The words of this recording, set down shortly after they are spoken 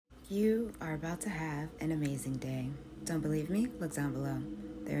You are about to have an amazing day. Don't believe me? Look down below.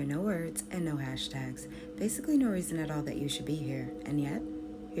 There are no words and no hashtags. Basically no reason at all that you should be here. And yet,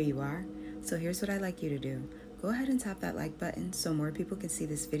 here you are. So here's what I'd like you to do. Go ahead and tap that like button so more people can see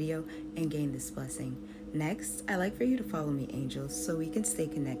this video and gain this blessing. Next, I'd like for you to follow me, angels, so we can stay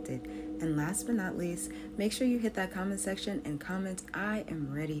connected. And last but not least, make sure you hit that comment section and comment, I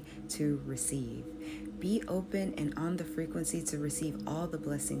am ready to receive. Be open and on the frequency to receive all the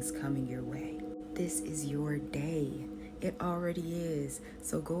blessings coming your way. This is your day. It already is.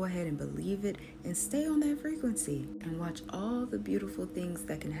 So go ahead and believe it and stay on that frequency and watch all the beautiful things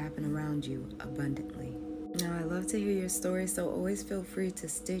that can happen around you abundantly. Now, I love to hear your story, so always feel free to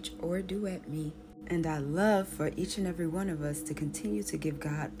stitch or duet me. And I love for each and every one of us to continue to give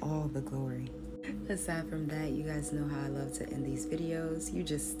God all the glory. Aside from that, you guys know how I love to end these videos. You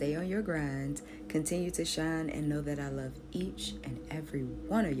just stay on your grind, continue to shine, and know that I love each and every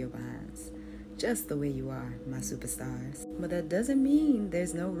one of your minds. Just the way you are, my superstars. But that doesn't mean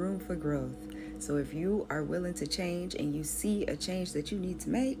there's no room for growth. So if you are willing to change and you see a change that you need to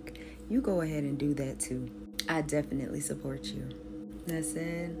make, you go ahead and do that too. I definitely support you. That's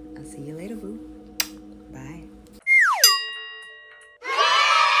it. I'll see you later, boo. Bye.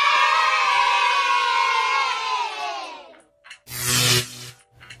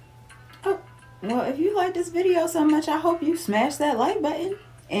 Oh, well, if you like this video so much, I hope you smash that like button.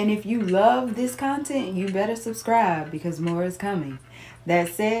 And if you love this content, you better subscribe because more is coming. That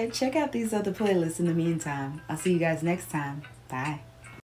said, check out these other playlists in the meantime. I'll see you guys next time. Bye.